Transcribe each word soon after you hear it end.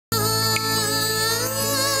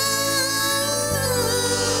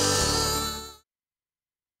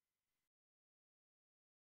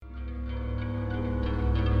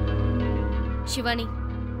சிவானி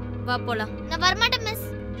வா போலாம். நான் வர மாட்டேன் மிஸ்.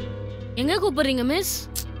 எங்க கூப்பிடுறீங்க மிஸ்?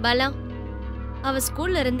 பாலா அவ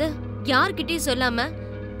ஸ்கூல்ல இருந்து யார்கிட்டயும் சொல்லாம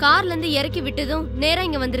கார்ல இருந்து இறக்கி விட்டதும் நேரா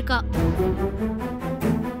இங்க வந்திருக்கா.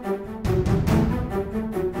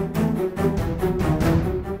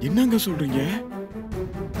 என்னங்க சொல்றீங்க?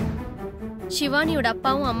 சிவானியோட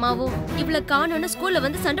அப்பாவும் அம்மாவும் இவள காணோன்னு ஸ்கூல்ல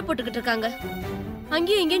வந்து சண்டை போட்டுக்கிட்டு இருக்காங்க.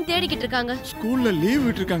 அங்கேயும் இங்கேயும் தேடிக்கிட்டு இருக்காங்க. ஸ்கூல்ல லீவ்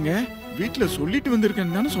விட்டுருக்காங்க. வீட்ல சொல்லிட்டு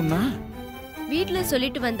வந்திருக்கேன்னு தானே சொன்னா. வீட்ல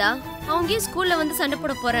சொல்லிட்டு வந்தா அவங்க ஸ்கூல்ல வந்து சண்டை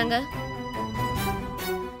போட போறாங்க.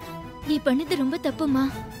 நீ பண்ணது ரொம்ப தப்புமா.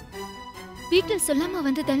 வீட்ல சொல்லாம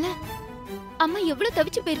வந்ததால அம்மா எவ்வளவு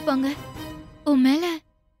தவிச்சு போயிருப்பாங்க. உன் மேல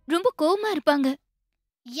ரொம்ப கோவமா இருப்பாங்க.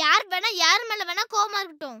 யார் வேணா யார் மேல வேணா கோவமா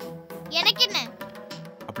இருக்கட்டும், எனக்கு என்ன?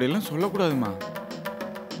 அப்படியெல்லாம் சொல்லக்கூடாதுமா.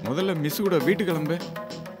 முதல்ல மிஸ் கூட வீட்டு கிளம்பு.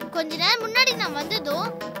 கொஞ்ச நேரம் முன்னாடி நான் வந்ததும்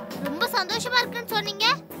ரொம்ப சந்தோஷமா இருக்குன்னு சொன்னீங்க.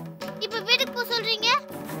 இப்ப வீட்டுக்கு போக சொல்றீங்க.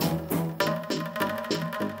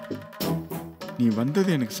 நீ வந்தது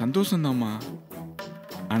எனக்கு சந்தோஷம்தாம்மா.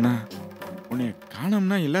 ஆனா உன்னை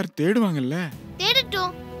காணோம்னா எல்லாரும் தேடுவாங்கல்ல.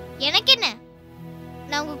 தேடட்டும், எனக்கு என்ன?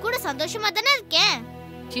 நான் உங்க கூட சந்தோஷமா தானே இருக்கேன்.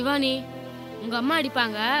 சிவானி உங்க அம்மா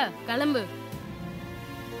அடிப்பாங்க, கிளம்பு.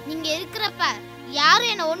 நீங்க இருக்கிறப்ப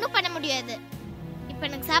யாரும் என்ன ஒண்ணும் பண்ண முடியாது. இப்ப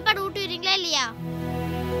எனக்கு சாப்பாடு ஊட்டுவீங்களா இல்லையா?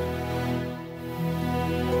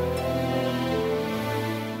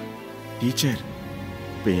 டீச்சர்,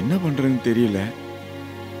 இப்ப என்ன பண்றதுன்னு தெரியல.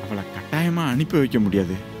 அவளை கட்டாயமா அனுப்பி வைக்க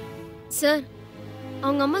முடியாது. சார்,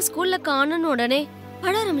 அவங்க அம்மா ஸ்கூல்ல காணோன்னு உடனே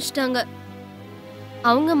அழ ஆரம்பிச்சிட்டாங்க.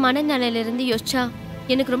 அவங்க மனநிலையில இருந்து யோசிச்சா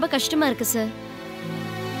எனக்கு ரொம்ப கஷ்டமா இருக்கு சார்.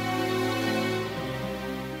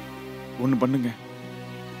 ஒண்ணு பண்ணுங்க,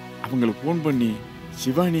 அவங்களுக்கு போன் பண்ணி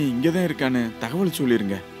சிவானி இங்கதான் இருக்கான்னு தகவல்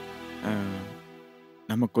சொல்லிருங்க.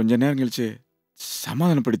 நம்ம கொஞ்ச நேரம் கழிச்சு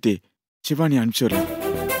சமாதானப்படுத்தி சிவானி அனுப்பிச்சுடுறேன்.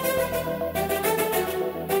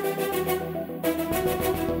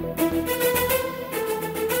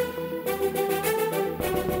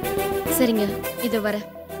 சரிங்க, இது வர.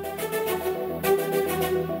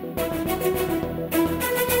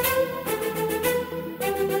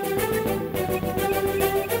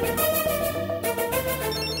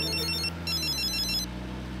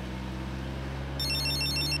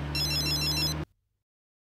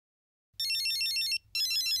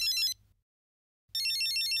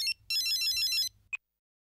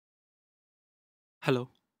 ஹலோ.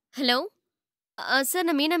 ஹலோ சார்,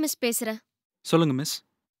 நான் மீனா மிஸ் பேசுறேன். சொல்லுங்க மிஸ்.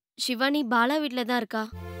 சிவானி பாலா வீட்ல தான் இருக்கா.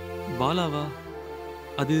 பாலாவா?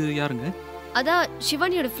 அது யாருங்க? அதான்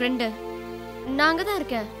சிவானியோட ஃப்ரெண்டு. நாங்க தான்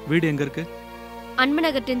இருக்கேன். வீடு எங்க இருக்கு?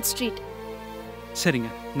 அன்பநகர் 10th ஸ்ட்ரீட்.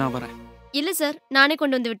 சரிங்க, நான் வரேன். இல்ல சார், நானே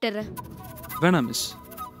கொண்டு வந்து விட்டுறேன். வேணாம் மிஸ்,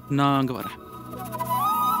 நான் அங்க வரேன்.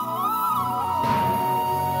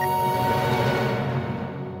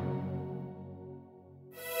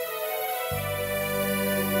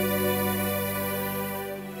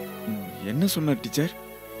 என்ன சொன்னார் டீச்சர்?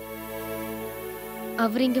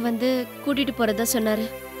 அவர் இங்க வந்து கூட்டிட்டு போறதா சொன்னாரு.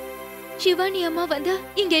 சிவானி அம்மா வந்தா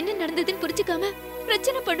இங்க என்ன நடந்ததுன்னு புரிஞ்சுக்காம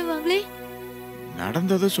பிரச்சனை பண்ணுவாங்களே.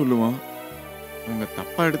 நடந்ததை சொல்லுவோம். அவங்க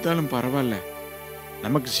தப்பா எடுத்தாலும் பரவாயில்ல,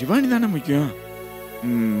 நமக்கு சிவானி தானே முக்கியம்.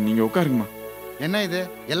 நீங்க உட்காருங்கம்மா. என்ன இது,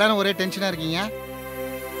 எல்லாரும் ஒரே டென்ஷனா இருக்கீங்க?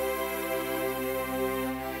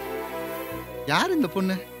 யார் இந்த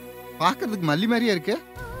பொண்ணு? பார்க்கிறதுக்கு மல்லி மாதிரியா இருக்கு.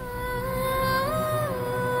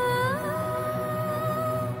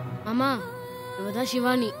 அம்மா, இவதான்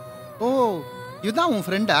சிவானி. ஓ, இதுதான் உன்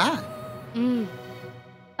ஃப்ரெண்டா?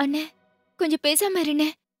 அண்ணே, கொஞ்சம் பேசாம இருண்ணே.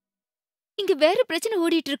 இங்க வேற பிரச்சனை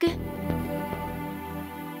ஓடிட்டு இருக்கு.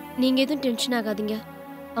 நீங்க எதுவும் டென்ஷன் ஆகாதீங்க.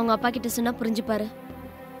 அவங்க அப்பா கிட்ட சொன்னா புரிஞ்சுப்பாரு.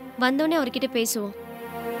 வந்தோடனே அவர்கிட்ட பேசுவோம்.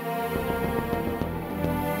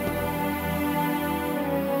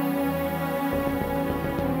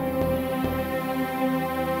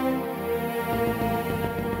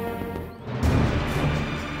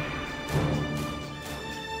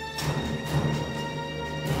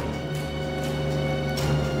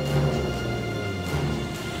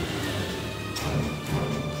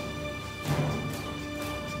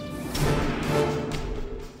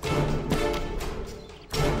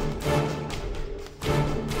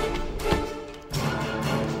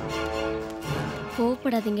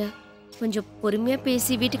 கோவப்படாதீங்க. கொஞ்சம் பொறுமையா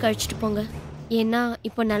பேசி வீட்டுக்கு அழைச்சிட்டு போங்க. ஏன்னா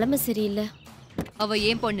இப்போ நிலைமை சரியில்லை. அவ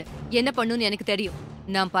ஏன் பொண்ணு, என்ன பண்ணுன்னு எனக்கு தெரியும்.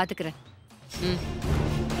 நான் பாத்துக்கிறேன்.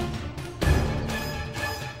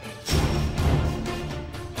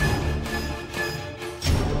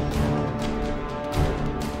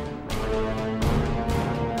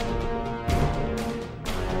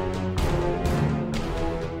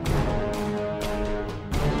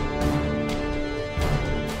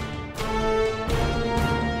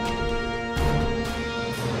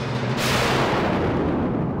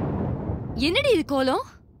 கோலம்?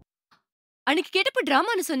 அன்னைக்கு கேட்டப்ப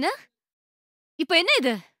டிராமான்னு சொன்ன, இப்ப என்ன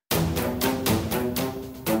இது?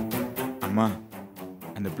 அம்மா,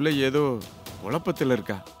 அந்த பிள்ளை ஏதோ குழப்பத்தில்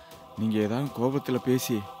இருக்கா. நீங்க ஏதாவது கோபத்துல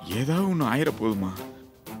பேசி ஏதாவது ஒண்ணு ஆயிர போதுமா.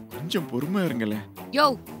 கொஞ்சம் பொறுமையா இருங்களேன். யோ,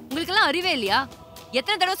 உங்களுக்கெல்லாம் அறிவே இல்லையா?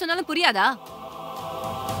 எத்தனை தடவை சொன்னாலும் புரியாதா?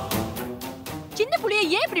 சின்ன புள்ளைய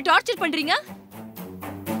ஏன் இப்படி டார்ச்சர் பண்றீங்க?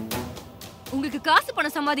 உங்களுக்கு காசு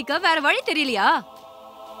பணம் சம்பாதிக்க வேற வழி தெரியலையா?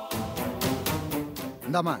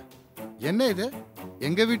 இந்தாம்மா, என்ன இது?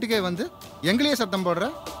 எங்க வீட்டுக்கே வந்து எங்களையே சத்தம் போடுற?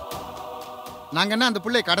 நாங்க என்ன அந்த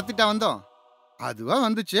பிள்ளைய கடத்திட்டா வந்தோம்? அதுவா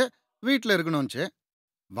வந்துச்சு, வீட்டுல இருக்கணும்ச்சு.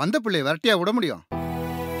 வந்த பிள்ளைய விரட்டியா விட முடியும்?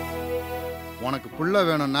 உனக்கு புள்ள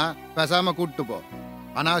வேணும்னா பேசாம கூப்பிட்டு போ.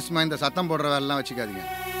 அனாவசியமா இந்த சத்தம் போடுற வேலைலாம் வச்சுக்காதீங்க.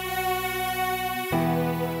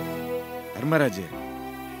 தர்மராஜ்,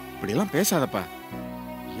 இப்படியெல்லாம் பேசாதப்பா.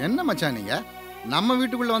 என்ன மச்சான் நீங்க? நம்ம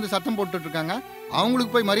வீட்டுக்குள்ள வந்து சத்தம் போட்டுட்டு இருக்காங்க,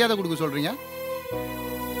 அவங்களுக்கு போய் மரியாதை கொடுக்க சொல்றீங்க?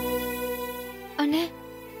 அண்ணே,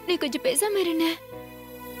 நீ கொஞ்சம் பேசாம இருண்ணே.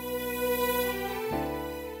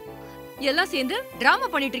 எல்லாம் சேர்ந்து டிராமா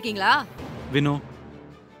பண்ணிட்டு இருக்கீங்களா? வினோ,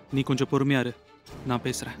 நீ கொஞ்சம் பொறுமையா இரு, நான்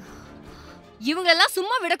பேசுறேன். இவங்க எல்லாம்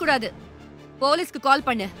சும்மா விடக்கூடாது. போலீஸ்க்கு கால்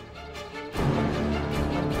பண்ணு.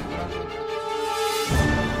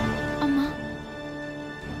 அம்மா,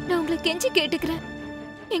 நான் உங்களை கெஞ்சி கேட்டுக்கிறேன்.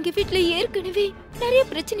 எங்க வீட்டுல ஏற்கனவே நிறைய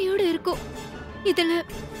பிரச்சனையோட இருக்கும். இதுல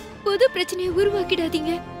புது பிரச்சனையை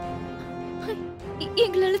உருவாக்கிடாதீங்க.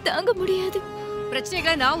 எங்களால தாங்க முடியாது.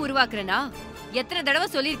 பிரச்சனைகளை நான் உருவாக்குறேனா? எத்தனை தடவை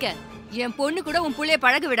சொல்லிருக்கேன், என் பொண்ணு கூட உன் புள்ளைய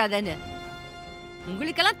பழக விடாதன்னு.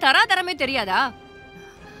 உங்களுக்கெல்லாம் தராதரமே தெரியாதா?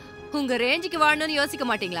 உங்க ரேஞ்சுக்கு வாழணும்னு யோசிக்க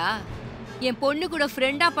மாட்டீங்களா? என் பொண்ணு கூட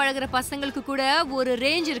ஃப்ரெண்டா பழகுற பசங்களுக்கு கூட ஒரு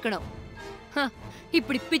ரேஞ்ச் இருக்கணும்.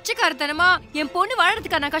 இப்படி பிச்சைக்காரத்தனமா என் பொண்ணு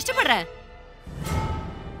வாழறதுக்கா நான் கஷ்டப்படுறேன்?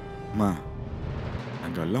 அம்மா,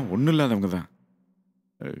 நாங்க எல்லாம் ஒண்ணு இல்லாதவங்க தான்.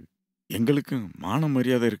 எங்களுக்கு மான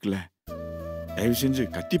மரியாதை இருக்குல்ல. தயவு செஞ்சு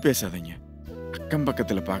கத்தி பேசாதீங்க. அக்கம்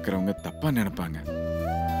பக்கத்துல பாக்குறவங்க தப்பா நினைப்பாங்க.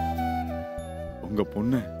 உங்க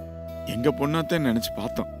பொண்ணு எங்க பொண்ணாத்தான் நினைச்சு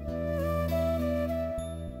பார்த்தோம்.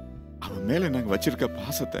 அவன் மேல நாங்க வச்சிருக்க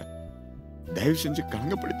பாசத்தை தயவு செஞ்சு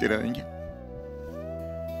கலங்கப்படுத்திடாதீங்க.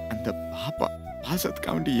 அந்த பாப்பா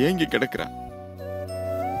பாசத்துக்கு அவண்டி ஏங்கி கிடக்குறா.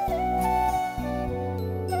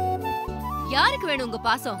 யாருக்கு வேணும் உங்க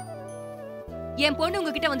பாசம்? என் பொண்ணு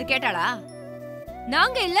உங்ககிட்ட வந்து கேட்டாளா?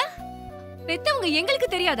 நாங்க இல்ல, பெத்தவங்க எங்களுக்கு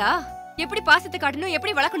தெரியாதா எப்படி பாசத்தை காட்டணும்,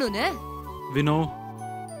 எப்படி வளர்க்கணும்னு? வினோ,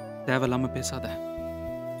 தேவையில்லாம பேசாத.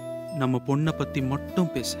 நம்ம பொண்ணை பத்தி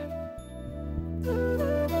மட்டும் பேச.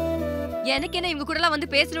 எனக்கு என்ன இவங்க கூட எல்லாம்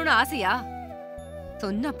வந்து பேசணும்னு ஆசையா?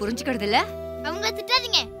 சொன்னா புரிஞ்சுக்கிறது இல்ல. அவங்க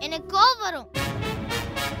திட்டாதீங்க, எனக்கு கோவம் வரும்.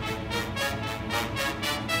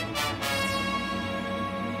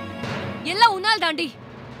 எல்லாம் உன்னால் தாண்டி.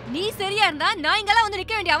 நீ சரியா இருந்தா நான் இங்கெல்லாம் வந்து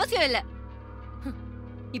நிக்க வேண்டிய அவசியம் இல்ல.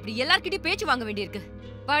 இப்படி எல்லார்கிட்டயும் பேச்சு வாங்க வேண்டியிருக்கு.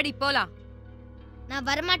 பாடி போலாம். நான்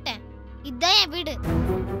வரமாட்டேன், இதுதான் என் வீடு.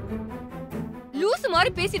 லூசு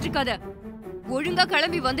மாதிரி பேசிட்டு இருக்காத. ஒழுங்கா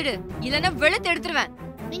கிளம்பி வந்துடு, இல்லன்னா வெளுத்து எடுத்துருவேன்.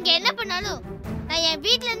 நீங்க என்ன பண்ணாலும் நான் என்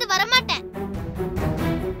வீட்ல இருந்து வரமாட்டேன்.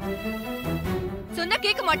 சொன்னா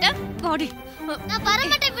கேட்க மாட்டேன். பாடி. நான்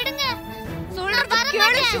வரமாட்டேன், விடுங்க. சொல்றத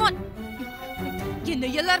கேளு சிவன். என்ன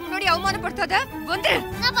எல்லாரும் முன்னாடி அவமானப்படுத்தாத. வந்துரு.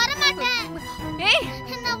 நான் வரமாட்டேன். ஏய்,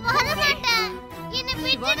 நான் வரமாட்டேன். என்ன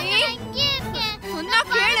விட்டு நான் இங்கே இருக்கேன். சொன்னா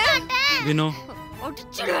கேளு. வினோ,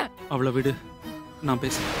 அடிச்சிடுவேன். அவளை விடு, நான்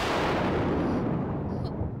பேசுறேன்.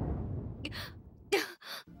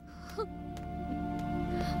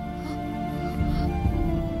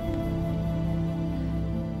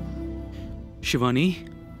 சிவானி,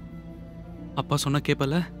 அப்பா சொன்னா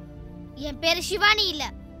கேப்பல? என் பேரு சிவானி இல்ல,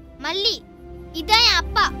 மல்லி. இதான் என்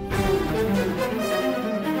அப்பா.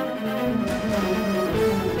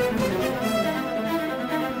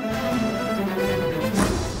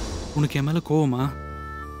 உனக்கு என் மேல கோவமா?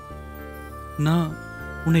 நான்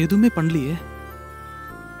உன்னை எதுவுமே பண்ணலையே.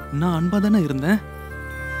 நான் அன்பா தானே இருந்தேன்.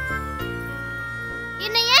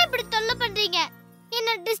 என்ன ஏன் இப்படி தொல்லை பண்றீங்க?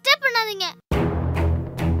 என்ன டிஸ்டர்ப் பண்ணாதீங்க.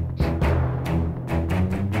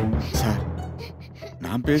 சார்,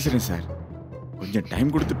 நான் பேசுறேன் சார். கொஞ்சம்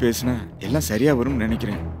டைம் கொடுத்து பேசினா எல்லாம் சரியா வரும்னு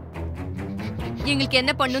நினைக்கிறேன். எங்களுக்கு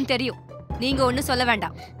என்ன பண்ணுன்னு தெரியும். நீங்க ஒண்ணும் சொல்ல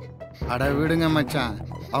வேண்டாம். அட விடுங்க மச்சான்,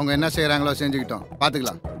 அவங்க என்ன செய்யறாங்களோ செஞ்சுக்கிட்டோம்,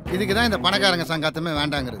 பாத்துக்கலாம். இதுக்குதான் இந்த பணக்காரங்க சங்காத்தமே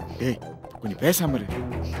வேண்டாங்கிறது. ஏய், கொஞ்சம் பேசாம இரு.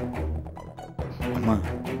 அம்மா,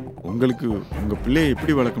 உங்களுக்கு உங்க பிள்ளைய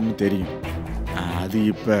எப்படி வளர்க்கணும்னு தெரியும். அது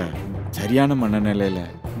இப்ப சரியான மனநிலையில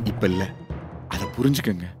இப்ப இல்ல. அதை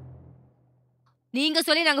புரிஞ்சுக்கங்க. நீங்க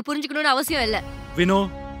சொல்லி நாங்க புரிஞ்சுக்கணும்னு அவசியம் இல்ல. வினோ,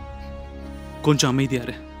 கொஞ்சம் அமைதியா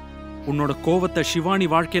இரு. உன்னோட கோவத்தை சிவானி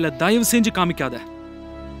வாழ்க்கையில தயவு செஞ்சு காமிக்காத.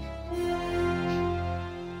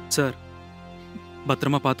 சார்,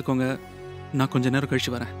 பத்திரமா பார்த்துக்கோங்க. நான் கொஞ்ச நேரம்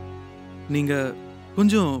கழிச்சு வரேன். நீங்க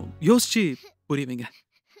கொஞ்சம் யோசிச்சு புரிய வைங்க.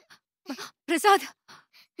 பிரசாத்,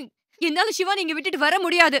 என்னால சிவா நீங்க விட்டுட்டு வர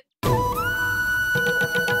முடியாது.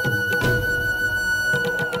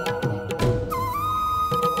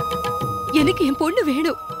 எனக்கு என் பொண்ணு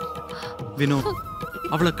வேணும். வினோத்,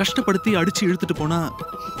 அவளை கஷ்டப்படுத்தி அடிச்சு இழுத்துட்டு போனா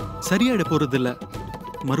சரியாயிட போறது இல்ல.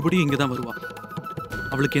 மறுபடியும் இங்கதான் வருவா.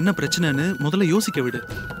 அவளுக்கு என்ன பிரச்சனைன்னு முதல்ல யோசிக்க விடு.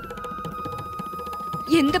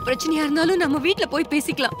 எந்த பிரச்சனையா இருந்தாலும் நம்ம வீட்ல போய்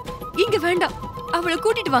பேசிக்கலாம். இங்க வேண்டாம். அவளை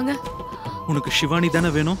கூட்டிட்டு வாங்க. உனக்கு சிவானி தானே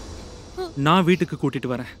வேணும்? நான் வீட்டுக்கு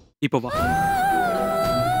கூட்டிட்டு வரேன். இப்ப வா.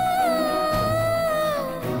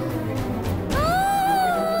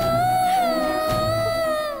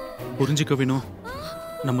 புரிஞ்சுக்க வினோ,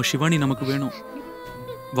 நம்ம சிவானி நமக்கு வேணும்.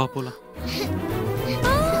 வா போலாம்.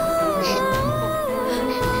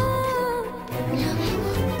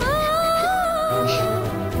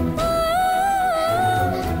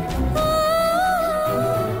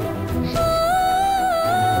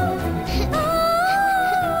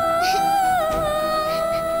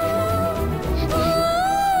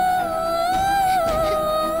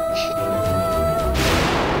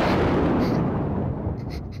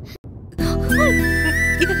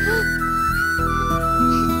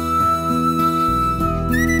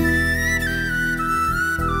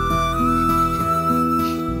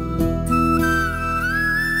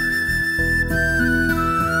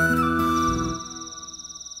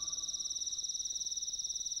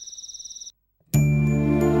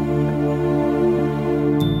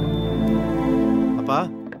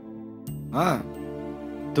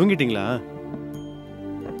 தூங்கிட்டீங்களா?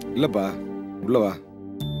 இல்லப்பா, உள்ள வா.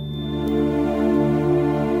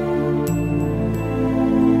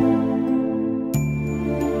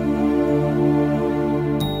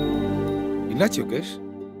 என்னாச்சு யோகேஷ்?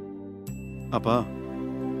 அப்பா,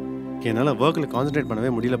 என்னால ஒர்க்ல கான்சென்ட்ரேட்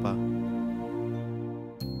பண்ணவே முடியலப்பா.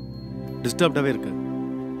 டிஸ்டர்ப்டாவே இருக்கு.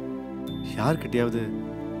 யார்கிட்டயாவது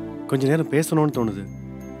கொஞ்ச நேரம் பேசணும்னு தோணுது.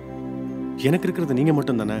 எனக்கு இருக்கிறது நீங்க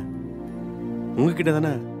மட்டும் தானே. உங்ககிட்ட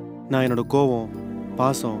தானே நான் என்னோட கோவம்,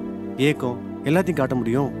 பாசம், ஏக்கம் எல்லாத்தையும் காட்ட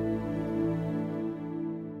முடியும்.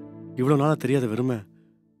 இவ்வளோ நாளாக தெரியாத வெறுமை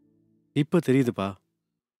இப்போ தெரியுதுப்பா.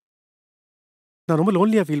 நான் ரொம்ப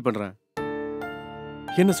லோன்லியாக ஃபீல் பண்ணுறேன்.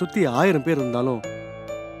 என்னை சுற்றி 1000 பேர் இருந்தாலும்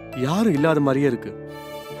யாரும் இல்லாத மாதிரியே இருக்கு.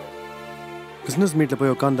 பிஸ்னஸ் மீட்டில்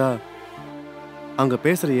போய் உட்காந்தா அங்கே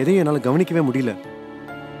பேசுகிற எதையும் என்னால் கவனிக்கவே முடியல.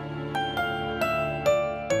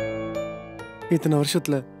 இத்தனை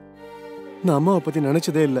வருஷத்தில் நான் அம்மாவை பற்றி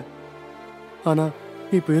நினச்சதே இல்லை. ஆனால்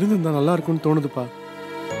இப்போ இருந்திருந்தா நல்லா இருக்கும்னு தோணுதுப்பா.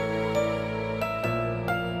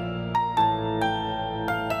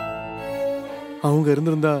 அவங்க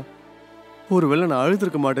இருந்திருந்தா ஒருவேளை நான்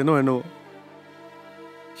அழுதுருக்க மாட்டேனோ என்னவோ.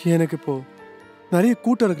 எனக்கு இப்போ நிறைய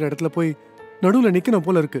கூட்டம் இருக்கிற இடத்துல போய் நடுவில் நிற்கணும்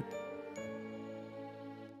போல இருக்கு.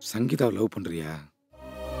 சங்கீதாவை லவ் பண்றியா?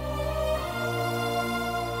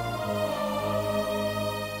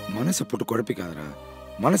 மனசை போட்டு குழப்பிக்காதரா.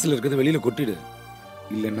 மனசுல இருக்கிறத வெளியில கொட்டிடு.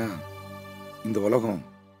 இல்லைன்னா இந்த உலகம்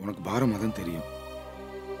உனக்கு பாரமா தான் தெரியும்.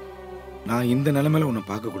 நான் இந்த நிலைமையில உன்னை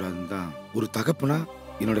பார்க்க கூடாதுன்னு தான் ஒரு தகப்பனா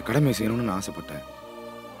என்னோட கடமை செய்யணும்னு நான் ஆசைப்பட்டேன்.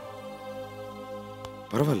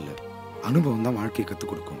 பரவாயில்ல, அனுபவம் தான் வாழ்க்கையை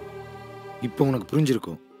கற்றுக் கொடுக்கும். இப்போ உனக்கு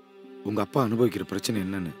புரிஞ்சிருக்கும் உங்க அப்பா அனுபவிக்கிற பிரச்சனை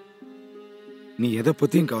என்னன்னு. நீ எதை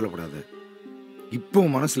பத்தியும் கவலைப்படாத. இப்போ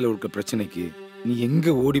மனசுல இருக்க பிரச்சனைக்கு நீ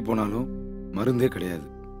எங்க ஓடி போனாலும் மருந்தே கிடையாது.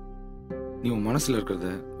 நீ உன் மனசுல இருக்கிறத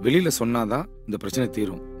வெளியில சொன்னாதான் இந்த பிரச்சனை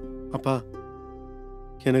தீரும். அப்பா,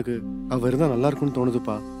 எனக்கு அவ இருந்தா நல்லா இருக்கும்னு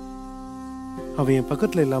தோணுதுப்பா. அவ என்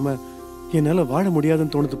பக்கத்துல இல்லாம என்னால வாழ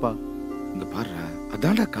முடியாதுன்னு தோணுதுப்பா. இந்த பாரு,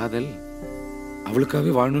 அதான்டா காதல்.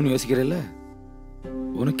 அவளுக்காகவே வாழணும்னு யோசிக்கிறல்ல.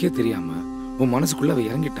 உனக்கே தெரியாம உன் மனசுக்குள்ள அவ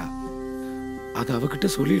இறங்கிட்டா. அதை அவகிட்ட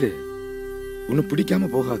சொல்லிடு. உன்னை பிடிக்காம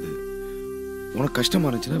போகாது. உனக்கு கஷ்டமா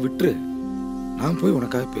இருந்துச்சுன்னா விட்டுரு. நான் போய்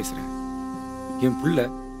உனக்காக பேசுறேன். என் புள்ள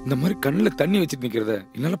இந்த மாதிரி கண்ணில் தண்ணி வச்சுட்டு நிக்கிறத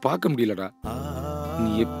என்னால பார்க்க முடியலடா.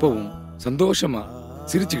 நீ எப்பவும் சந்தோஷமா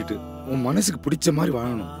சிரிச்சுக்கிட்டு உன் மனசுக்கு பிடிச்ச மாதிரி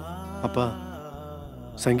வாழணும். அப்பா,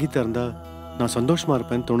 சங்கீதா இருந்தா நான் சந்தோஷமா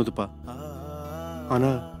இருப்பேன்னு தோணுதுப்பா. ஆனா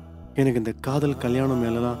எனக்கு இந்த காதல் கல்யாணம்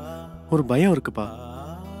மேலலாம் ஒரு பயம் இருக்குப்பா.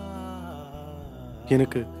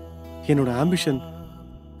 எனக்கு என்னோட ஆம்பிஷன்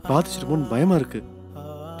பாதிச்சிருப்போன்னு பயமா இருக்கு.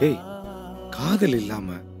 டேய், காதல்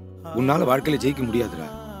இல்லாம உன்னால வாழ்க்கையில ஜெயிக்க முடியாதுடா.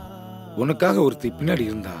 உனக்காக ஒருத்தி பின்னாடி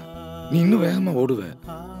இருந்தா நீ இன்னும் வேகமா ஓடுவ.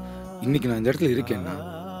 இன்னைக்கு நான் இந்த இடத்துல இருக்கேன்னா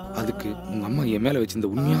அதுக்கு உங்க அம்மா என் மேல வச்சிருந்த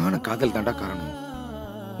உண்மையான காதல் தாண்டா காரணம்.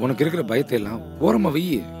 உனக்கு இருக்கிற பயத்தை எல்லாம் ஓரமா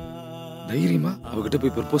வையி. தைரியமா அவகிட்ட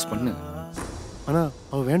போய் ப்ரப்போஸ் பண்ணு. ஆனா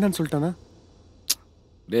அவ வேண்டான்னு சொல்லிட்டானா?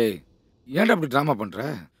 டேய், ஏன்டா அப்படி டிராமா பண்ற?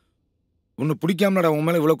 உன்னை பிடிக்காமலடா உன்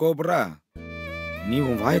மேல இவ்வளவு கோவப்படுறா. நீ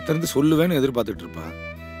உன் வாயை திறந்து சொல்லுவேன்னு எதிர்பார்த்துட்டு இருப்பா.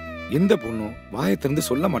 எந்த பொண்ணும் வாயை திறந்து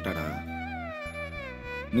சொல்ல மாட்டாடா.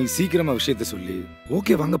 நீ சீக்கிரமா விஷயத்த சொல்லி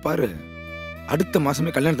ஓகே வாங்க பாரு, அடுத்த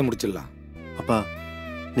மாசமே கல்யாணத்தை முடிச்சிடலாம். அப்பா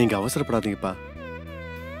நீங்க அவசரப்படாதீங்கப்பா.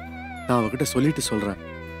 நான் அவகிட்ட சொல்லிட்டு சொல்றேன்.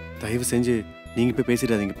 தயவு செஞ்சு நீங்க போய்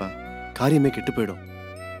பேசிடாதீங்கப்பா, காரியமே கெட்டு போயிடும்.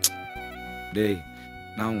 டேய்,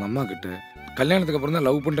 நான் உங்க அம்மா கிட்ட கல்யாணத்துக்கு அப்புறம் தான்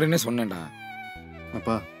லவ் பண்றேன்னே சொன்னேன்டா.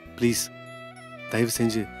 அப்பா ப்ளீஸ் தயவு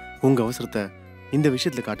செஞ்சு உங்க அவசரத்தை இந்த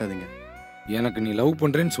விஷயத்துல காட்டாதீங்க. எனக்கு நீ லவ்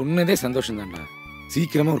பண்றேன்னு சொன்னதே சந்தோஷம் தான்டா.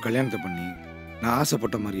 சீக்கிரமா ஒரு கல்யாணத்தை பண்ணி நான்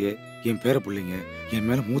ஆசைப்பட்ட மாதிரியே என் பேர பிள்ளைங்க என்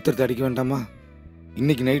மேல மூத்திரத்தை அடிக்க வேண்டாமா?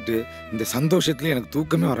 இன்னைக்கு நைட்டு இந்த சந்தோஷத்துல எனக்கு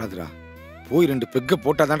தூக்கமே வராதுடா. போய் 2 பெக்க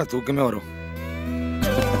போட்டாதான்டா தூக்கமே வரும்.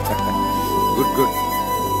 Good good.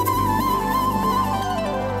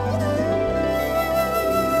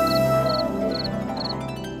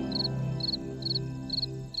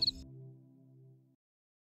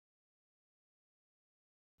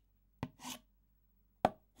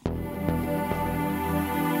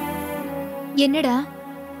 என்னடா?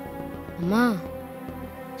 அம்மா,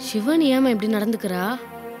 சிவானி ஏமா இப்படி நடந்துக்கிறா?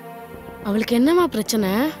 அவளுக்கு என்னம்மா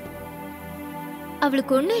பிரச்சனை?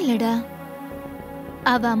 அவளுக்கு ஒண்ணும் இல்லடா.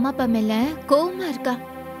 அவ அம்மா அப்பா மேல கோவமா இருக்கா,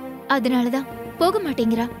 அதனாலதான் போக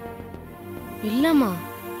மாட்டேங்கிறா. இல்லம்மா,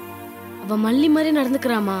 அவ மல்லி மாதிரி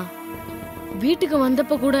நடந்துக்கிறாமா. வீட்டுக்கு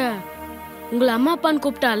வந்தப்ப கூட உங்களை அம்மா அப்பான்னு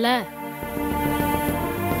கூப்பிட்டால.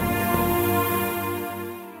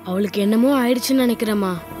 அவளுக்கு என்னமோ ஆயிடுச்சுன்னு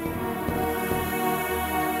நினைக்கிறேம்மா.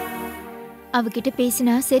 அவகிட்ட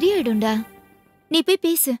பேசினா சரியாயிடும்டா. நீ போய்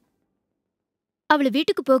பேசு, அவளை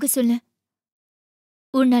வீட்டுக்கு போக சொல்லு.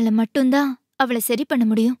 உன்னால மட்டும்தான் அவளை சரி பண்ண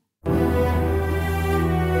முடியும்.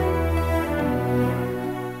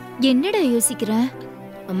 என்னடா யோசிக்கிற?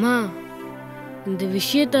 அம்மா, இந்த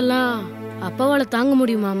விஷயத்தெல்லாம் அப்பாவால தாங்க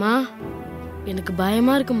முடியுமாமா? எனக்கு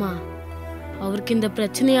பயமா இருக்குமா. அவருக்கு இந்த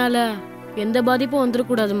பிரச்சனையால எந்த பாதிப்பும்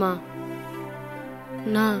வந்துடக்கூடாதுமா.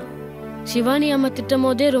 நான் சிவானி அம்மா திட்டும்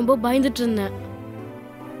போதே ரொம்ப பயந்துட்டு இருந்தேன்.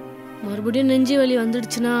 மறுபடியும் நெஞ்சு வலி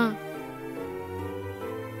வந்துடுச்சுன்னா?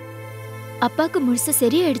 அப்பாக்கு முழுசா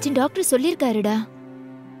சரியாயிடுச்சு டாக்டர் சொல்லிருக்காருடா.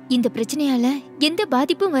 இந்த பிரச்சனையால எந்த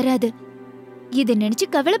பாதிப்பும் வராது. இத நினைச்சு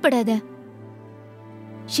கவலைப்படாத.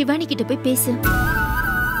 சிவானி கிட்ட போய் பேசு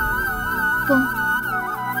போ.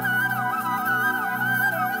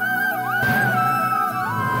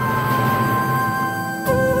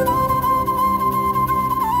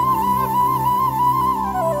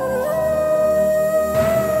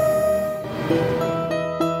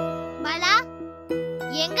 பாலா,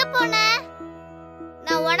 எங்க போன?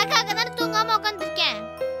 நான் உனக்காக தான் தூங்காம உட்கார்ந்திருக்கேன்.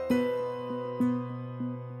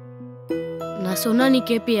 நான் சொன்னா நீ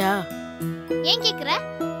கேப்பியா? ஏன் கேக்குற?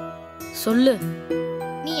 சொல்லு.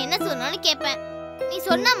 நீ என்ன சொன்னாலும் கேட்பேன். நீ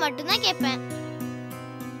சொன்னா மட்டும்தான் கேட்பேன்.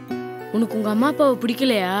 உனக்கு உங்க அம்மா அப்பாவை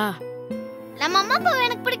பிடிக்கலையா? நம்ம அம்மா அப்பாவை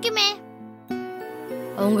எனக்கு பிடிக்குமே.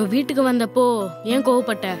 அவங்க வீட்டுக்கு வந்தப்போ ஏன்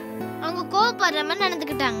கோவப்பட்ட? அவங்க கோவப்படுற மாதிரி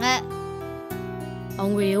நடந்துக்கிட்டாங்க.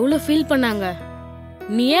 அவங்க எவ்வளவு ஃபீல் பண்ணாங்க.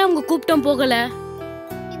 நீ ஏன் அவங்க கூப்பிட்டும் போகல?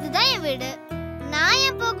 இதுதான் என் வீடு, நான்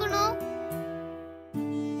ஏன் போகணும்?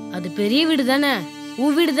 அது பெரிய வீடு தானே,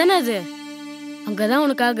 உன் வீடு தானே அது. அங்கதான்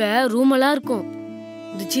உனக்காக ரூம் எல்லாம் இருக்கும்.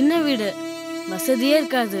 இது சின்ன வீடு, வசதியே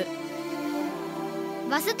இருக்காது.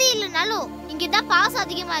 வசதி இல்லைனாலும் இங்கதான் பாசம்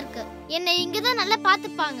அதிகமா இருக்கு. என்னை இங்கதான் நல்லா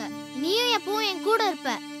பாத்துப்பாங்க. நீயும் எப்பவும் என் கூட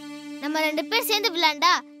இருப்ப. நம்ம 2 பேர் சேர்ந்து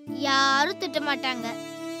விளையாண்டா யாரும் திட்ட மாட்டாங்க.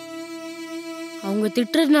 அவங்க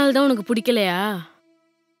திட்டுறதுனால தான் உனக்கு பிடிக்கலையா?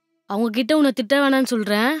 அவங்க கிட்ட உன்னை திட்ட வேணான்னு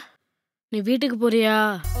சொல்றேன். நீ வீட்டுக்கு போறியா?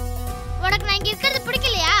 உனக்கு நான் இங்க இருக்கிறது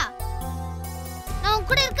பிடிக்கலையா? நான் உன்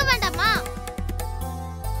கூட இருக்க வேண்டாமா?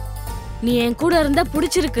 நீ என் கூட இருந்தா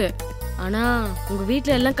பிடிச்சிருக்கு. ஆனா உங்க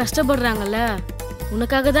வீட்டுல எல்லாம் கஷ்டப்படுறாங்கல்ல,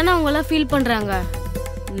 உனக்காக தானே அவங்க எல்லாம் ஃபீல் பண்றாங்க.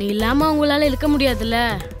 நீ இல்லாம அவங்களால இருக்க முடியாதுல்ல.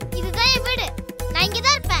 இதுதான் என் வீடு, நான்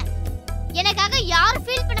இங்கதான் இருப்பேன். எனக்காக யாரும்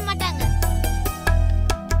ஃபீல் பண்ண மாட்டாங்க.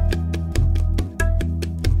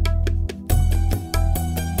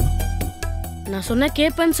 நான் சொன்ன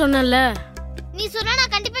கேப்பேன்னு சொன்னல. நீ சொன்னா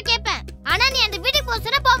நான் கண்டிப்பா கேட்பேன். ஆனா நீ அந்த வீட்டுக்கு போக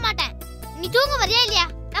சொன்னா போக மாட்டேன். நீ தூங்க வரியா இல்லையா?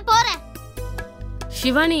 நான் போறேன்.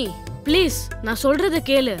 சிவானி ப்ளீஸ், நான் சொல்றத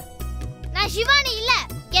கேளு. நான் சிவானி இல்ல.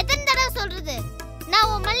 எத்தனை தடவை சொல்றது? நான்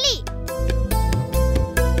உன் மல்லி.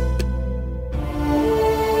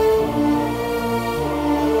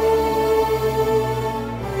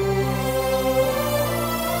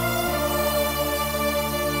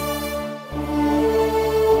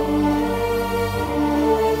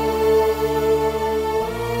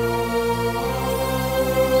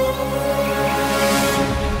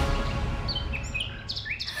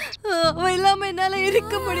 அவ இல்லாம என்னால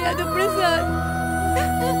இருக்க முடியாது பிரசாத்.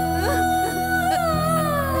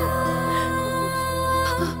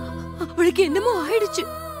 அவளுக்கு என்னமோ ஆயிடுச்சு.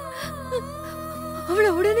 அவளை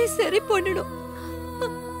உடனே சரி பண்ணணும்.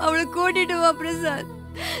 அவளை கூட்டிட்டு வா பிரசாத்.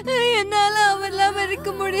 என்னால அவெல்லாம்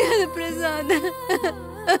இருக்க முடியாது பிரசாத்.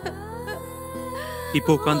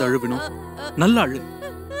 இப்போ உட்காந்து அழுவினோம், நல்ல அழு.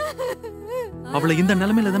 அவளை இந்த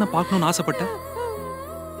நிலைமையில தானே பார்க்கணும்னு ஆசைப்பட்ட.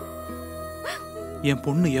 என்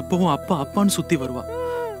பொண்ணு எப்பவும் அப்பா அப்பான்னு சுத்தி வருவா.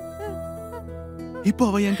 இப்போ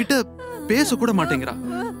அவ என்கிட்ட பேச கூட மாட்டேங்கிறா.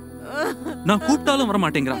 நான் கூப்பிட்டாலும் வர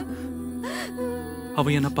மாட்டேங்கிறா.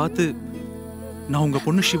 அவ என்னை பார்த்து நான் உங்க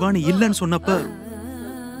பொண்ணு சிவானி இல்லைன்னு சொன்னப்ப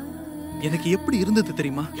எனக்கு எப்படி இருந்தது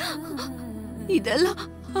தெரியுமா? இதெல்லாம்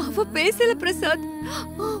அவ பேசல பிரசாத்,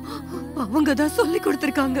 அவங்க தான் சொல்லி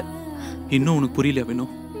கொடுத்திருக்காங்க. இன்னும் உனக்கு புரியல வினோ.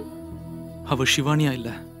 அவ சிவானியா இல்ல,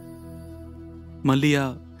 மல்லியா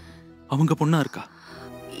அவங்க பொண்ணா இருக்கா.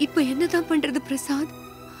 இப்ப என்னதான் பண்றது பிரசாத்?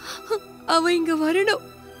 அவ இங்க வரணும்,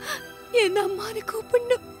 என்ன அம்மானு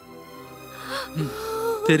கூப்பிடணும்.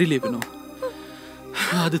 தெரியல வினோ.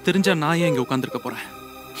 அது தெரிஞ்சா நான் ஏன் இங்க உட்கார்ந்திருக்க போறேன்?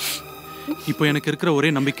 இப்போ எனக்கு இருக்கிற ஒரே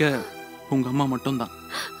நம்பிக்கை உங்க அம்மா மட்டும்தான்.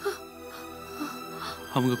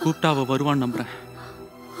 அவங்க கூப்பிட்டா அவ வருவான்னு நம்புறேன்.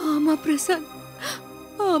 ஆமா பிரசாத்,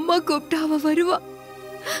 அம்மா கூப்பிட்டா அவ வருவா.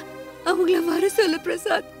 அவங்கள வர சொல்லு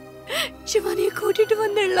பிரசாத். சிவானிய கூட்டிட்டு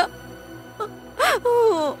வந்துடலாம்.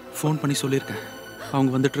 ஃபோன் பண்ணி சொல்லியிருக்கேன்,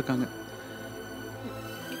 அவங்க வந்துட்டு இருக்காங்க.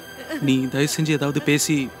 நீ தயவு செஞ்சு ஏதாவது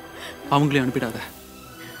பேசி அவங்களே அனுப்பிடாத.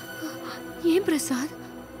 ஏன் பிரசாத்,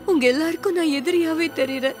 உங்க எல்லாருக்கும் நான் எதிரியாவே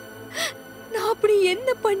தெரியுறேன். நான் அப்படி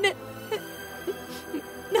என்ன பண்ண?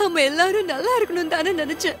 நாம எல்லாரும் நல்லா இருக்கணும் தானே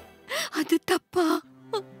நினைச்சேன். அது தப்பா?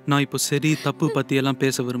 நான் இப்போ சரி தப்பு பத்தி எல்லாம்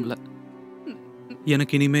பேச விரும்பல.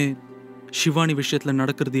 எனக்கு இனிமே சிவானி விஷயத்துல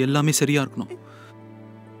நடக்கிறது எல்லாமே சரியா இருக்கணும்.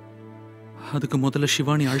 அதுக்கு முதல்ல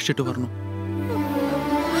சிவானி அழைச்சிட்டு வரணும்.